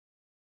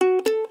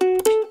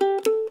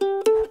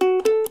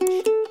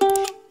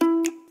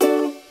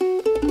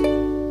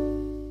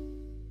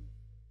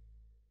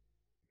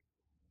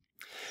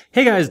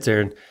Hey guys, it's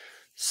Aaron.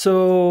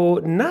 So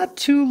not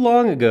too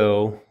long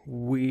ago,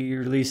 we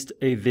released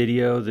a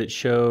video that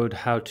showed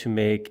how to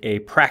make a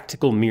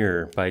practical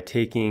mirror by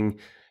taking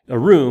a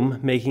room,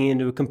 making it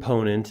into a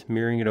component,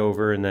 mirroring it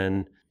over, and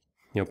then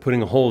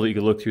putting a hole that you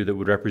could look through that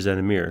would represent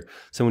a mirror.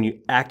 So when you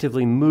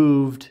actively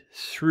moved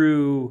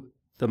through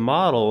the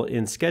model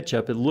in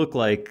SketchUp, it looked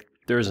like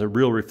there's a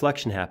real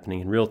reflection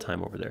happening in real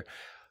time over there.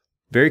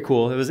 Very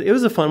cool. It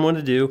was a fun one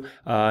to do,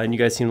 and you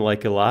guys seem to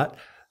like it a lot.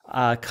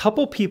 A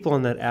couple people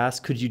on that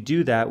asked, could you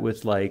do that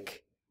with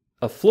like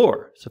a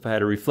floor? So if I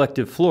had a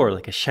reflective floor,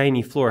 like a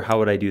shiny floor, how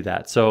would I do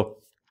that? So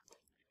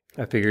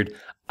I figured,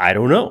 I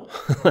don't know.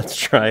 Let's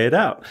try it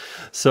out.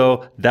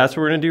 So that's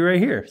what we're going to do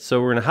right here.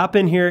 So we're going to hop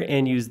in here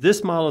and use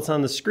this model that's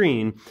on the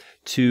screen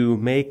to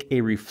make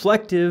a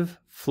reflective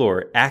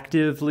floor.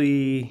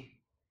 Actively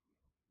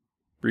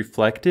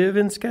reflective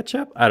in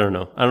SketchUp? I don't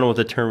know. I don't know what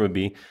the term would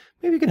be.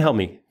 Maybe you can help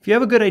me. If you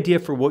have a good idea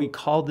for what you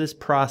call this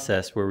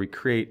process where we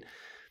create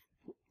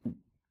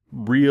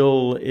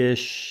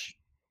real-ish,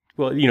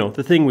 well,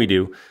 the thing we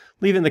do,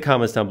 leave it in the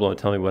comments down below and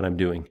tell me what I'm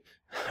doing.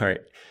 All right.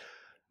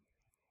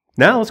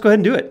 Now let's go ahead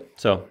and do it.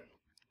 So,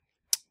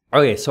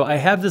 okay, so I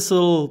have this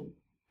little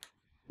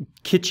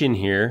kitchen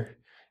here.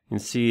 You can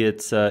see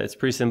it's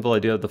pretty simple. I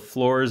do have the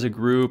floor as a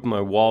group,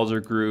 my walls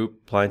are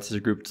grouped, appliances are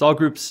grouped. It's all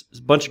groups,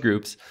 a bunch of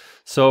groups.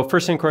 So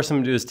first thing, of course, I'm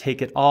gonna do is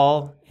take it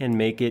all and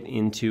make it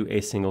into a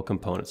single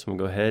component. So I'm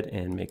gonna go ahead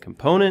and make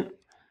component.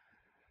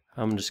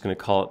 I'm just gonna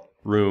call it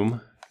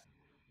room.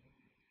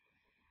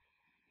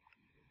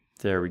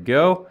 There we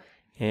go.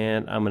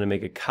 And I'm gonna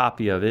make a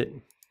copy of it.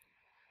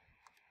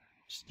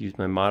 Just use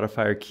my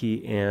modifier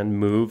key and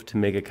move to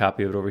make a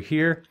copy of it over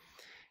here.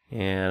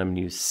 And I'm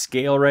gonna use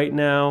scale right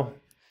now.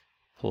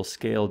 Pull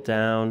scale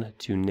down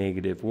to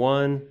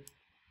 -1.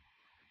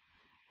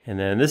 And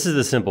then this is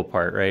the simple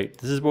part, right?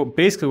 This is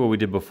basically what we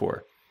did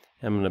before.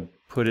 I'm gonna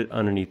put it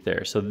underneath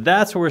there. So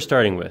that's what we're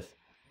starting with,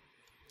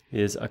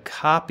 is a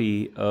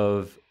copy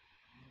of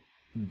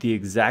the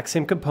exact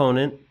same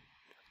component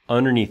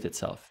underneath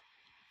itself.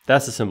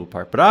 That's the simple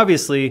part. But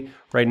obviously,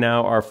 right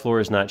now our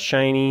floor is not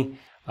shiny.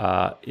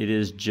 It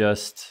is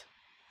just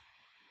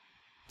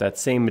that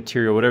same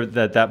material, whatever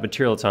that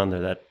material that's on there,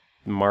 that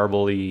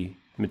marbly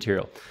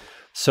material.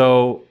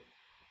 So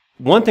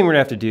one thing we're gonna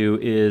have to do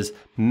is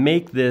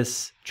make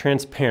this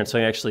transparent so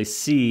I actually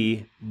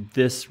see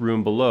this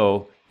room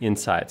below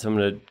inside. So I'm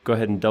gonna go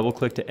ahead and double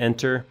click to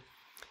enter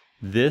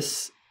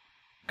this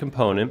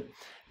component.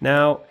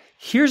 Now,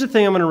 here's the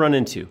thing I'm gonna run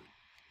into.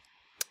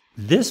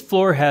 This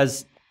floor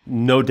has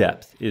no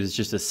depth. It is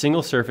just a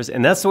single surface,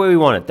 and that's the way we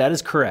want it. That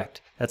is correct.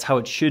 That's how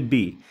it should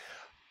be.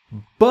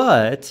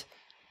 But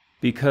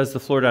because the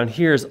floor down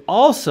here is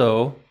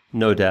also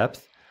no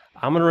depth,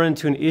 I'm gonna run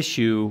into an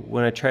issue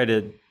when I try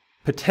to,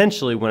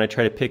 potentially when I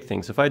try to pick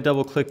things. So if I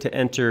double click to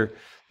enter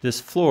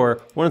this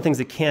floor, one of the things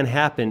that can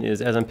happen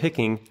is as I'm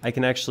picking, I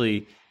can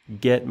actually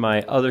get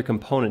my other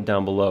component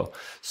down below.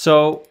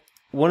 So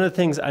one of the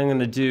things I'm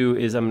gonna do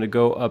is I'm gonna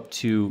go up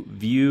to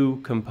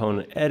View,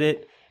 Component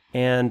Edit,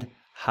 and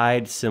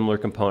Hide Similar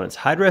Components.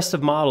 Hide Rest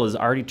of Model is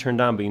already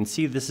turned on, but you can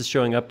see this is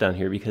showing up down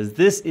here because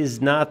this is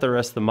not the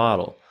rest of the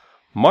model.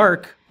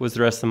 Mark was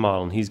the rest of the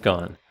model and he's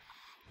gone.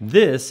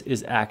 This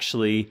is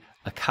actually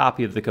a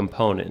copy of the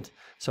component.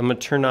 So I'm going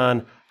to turn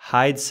on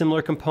Hide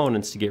Similar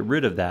Components to get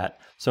rid of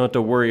that, so I don't have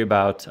to worry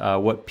about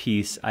what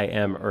piece I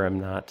am or am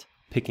not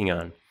picking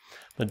on. I'm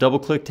going to double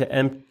click to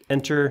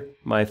enter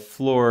my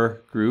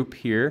floor group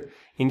here,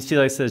 and you see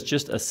like it says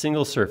just a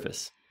single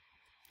surface.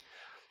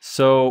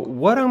 So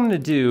what I'm going to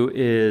do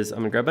is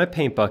I'm going to grab my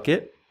paint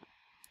bucket,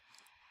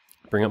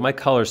 bring up my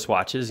color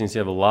swatches. You can see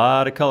I have a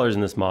lot of colors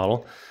in this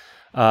model,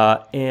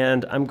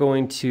 and I'm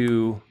going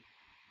to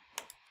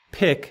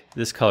pick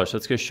this color. So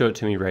it's going to show it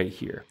to me right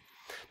here.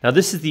 Now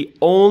this is the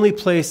only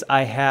place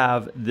I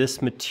have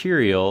this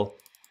material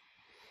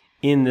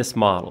in this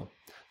model.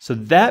 So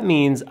that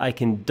means I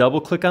can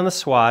double click on the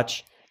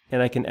swatch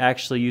and I can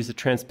actually use the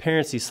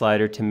transparency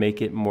slider to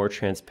make it more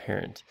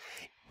transparent.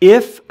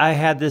 If I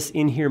had this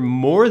in here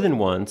more than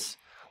once,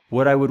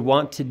 what I would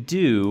want to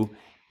do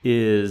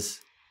is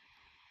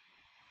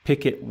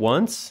pick it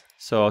once.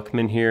 So I'll come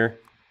in here,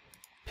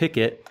 pick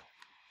it,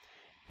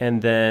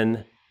 and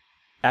then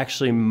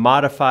actually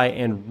modify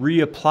and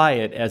reapply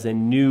it as a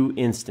new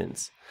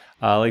instance.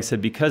 Like I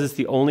said, because it's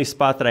the only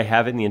spot that I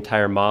have it in the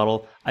entire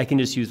model, I can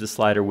just use the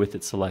slider with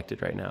it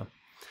selected right now.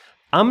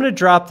 I'm gonna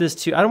drop this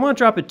to, I don't wanna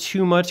drop it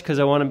too much because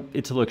I want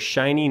it to look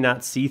shiny,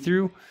 not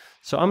see-through.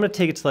 So I'm gonna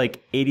take it to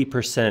like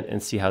 80%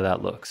 and see how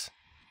that looks.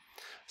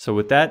 So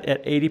with that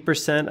at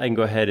 80%, I can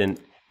go ahead and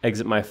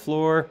exit my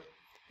floor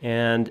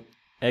and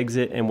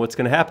exit. And what's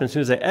gonna happen as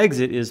soon as I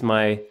exit is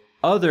my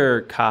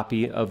other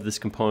copy of this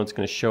component is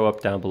gonna show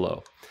up down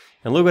below.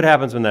 And look what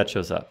happens when that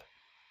shows up.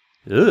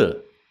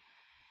 Ugh.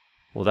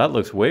 Well, that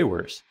looks way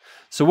worse.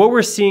 So what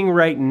we're seeing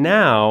right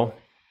now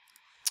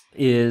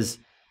is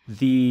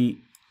the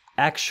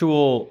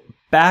actual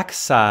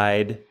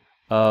backside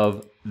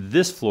of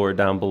this floor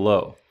down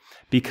below.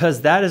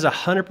 Because that is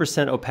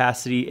 100%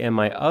 opacity and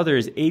my other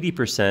is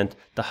 80%,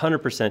 the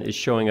 100% is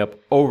showing up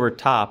over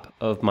top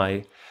of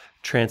my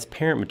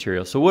transparent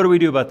material. So what do we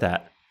do about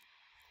that?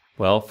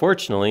 Well,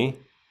 fortunately,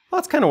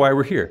 that's kind of why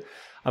we're here.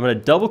 I'm going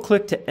to double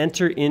click to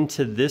enter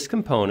into this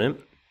component,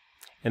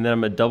 and then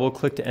I'm going to double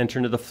click to enter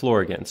into the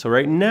floor again. So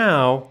right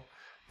now,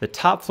 the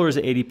top floor is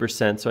at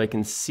 80%, so I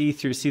can see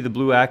the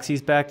blue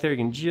axes back there? You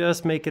can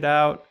just make it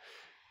out.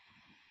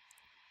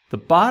 The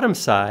bottom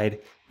side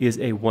is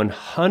a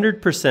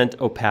 100%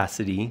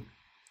 opacity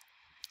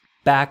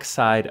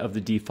backside of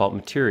the default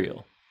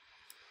material.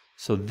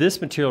 So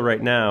this material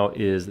right now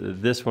is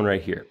this one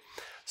right here.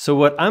 So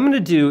what I'm going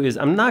to do is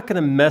I'm not going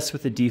to mess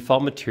with the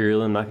default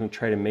material. I'm not going to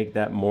try to make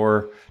that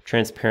more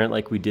transparent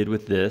like we did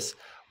with this.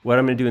 What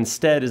I'm going to do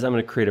instead is I'm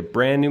going to create a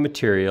brand new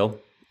material.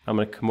 I'm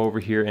going to come over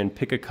here and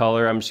pick a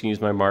color. I'm just going to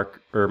use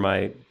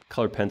my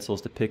color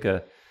pencils to pick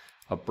a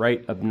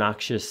bright,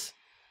 obnoxious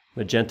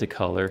magenta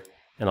color,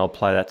 and I'll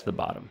apply that to the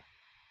bottom.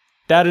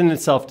 That in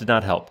itself did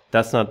not help.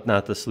 That's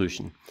not the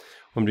solution.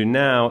 What I'm doing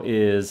now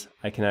is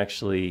I can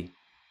actually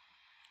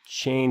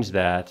change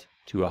that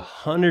to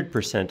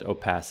 100%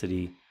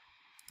 opacity,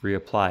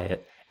 reapply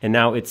it, and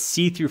now it's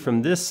see-through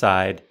from this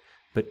side,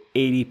 but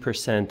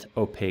 80%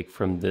 opaque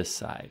from this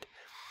side.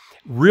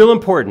 Real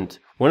important.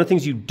 One of the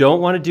things you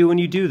don't want to do when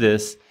you do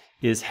this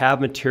is have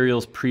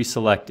materials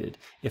pre-selected.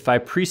 If I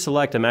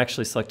pre-select, I'm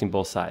actually selecting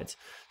both sides.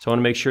 So I want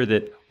to make sure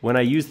that when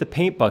I use the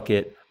paint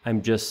bucket,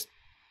 I'm just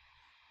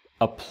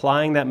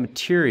applying that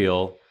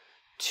material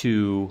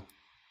to,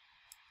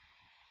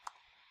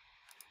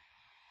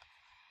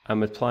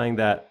 I'm applying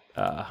that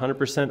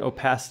 100%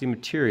 opacity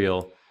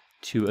material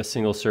to a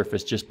single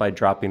surface just by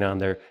dropping on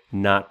there,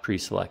 not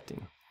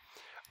pre-selecting.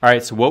 All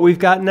right, so what we've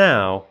got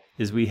now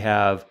is we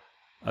have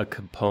a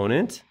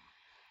component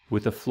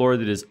with a floor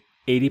that is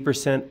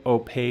 80%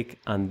 opaque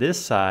on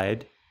this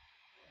side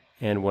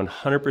and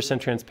 100%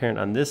 transparent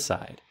on this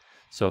side.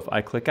 So if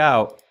I click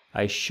out,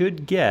 I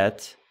should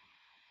get,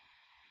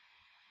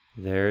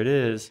 there it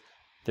is.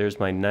 There's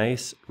my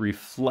nice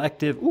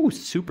reflective, ooh,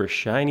 super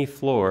shiny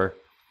floor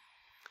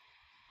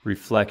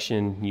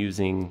reflection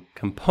using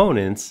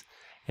components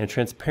and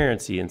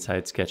transparency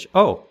inside Sketch.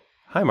 Oh,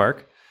 hi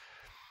Mark.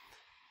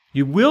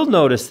 You will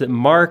notice that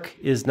Mark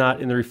is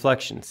not in the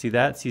reflection. See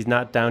that? He's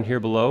not down here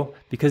below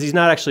because he's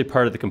not actually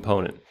part of the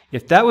component.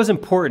 If that was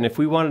important, if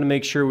we wanted to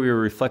make sure we were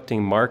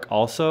reflecting Mark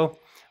also,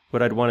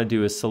 what I'd want to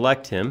do is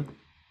select him,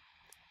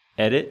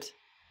 edit,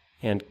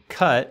 and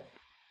cut,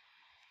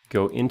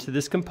 go into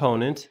this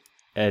component,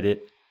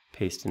 edit,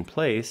 paste in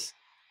place,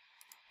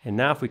 and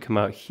now if we come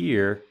out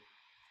here,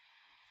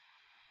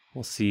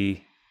 we'll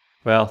see,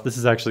 well, this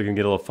is actually going to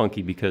get a little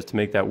funky because to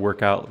make that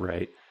work out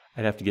right,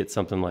 I'd have to get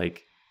something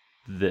like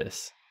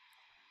this.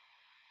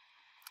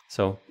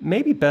 So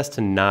maybe best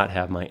to not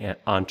have my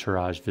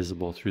entourage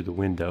visible through the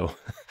window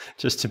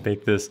just to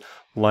make this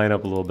line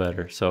up a little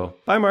better. So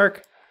bye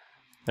Mark.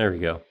 There we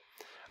go.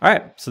 All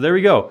right, so there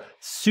we go.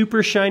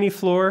 Super shiny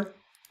floor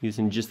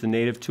using just the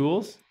native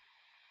tools.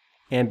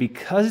 And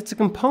because it's a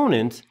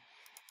component,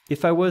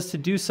 if I was to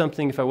do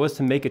something, if I was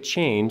to make a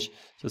change,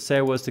 so say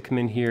I was to come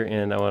in here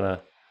and I want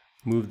to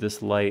move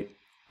this light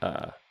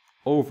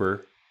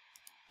over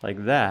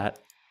like that,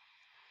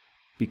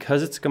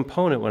 because it's a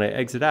component, when I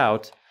exit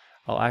out,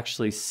 I'll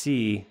actually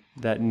see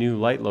that new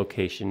light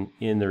location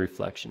in the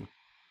reflection.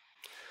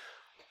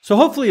 So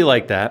hopefully you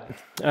like that.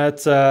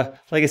 It's,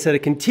 like I said, a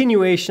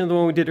continuation of the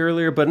one we did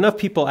earlier, but enough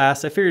people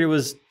asked. I figured it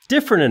was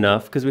different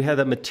enough because we had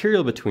that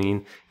material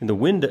between in the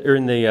window or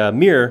in the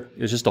mirror.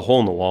 It was just a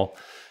hole in the wall.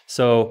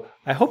 So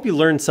I hope you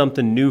learned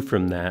something new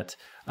from that.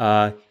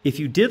 If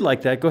you did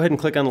like that, go ahead and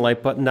click on the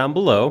like button down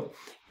below.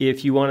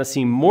 If you want to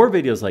see more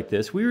videos like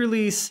this, we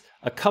release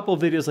a couple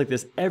videos like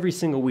this every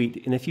single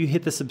week. And if you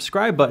hit the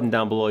subscribe button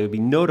down below, you'll be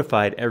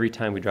notified every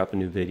time we drop a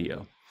new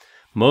video.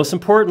 Most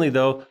importantly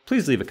though,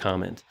 please leave a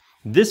comment.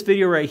 This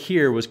video right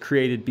here was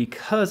created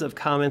because of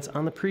comments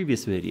on the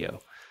previous video.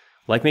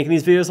 Like making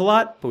these videos a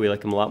lot, but we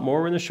like them a lot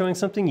more when they're showing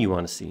something you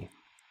want to see.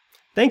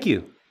 Thank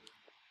you.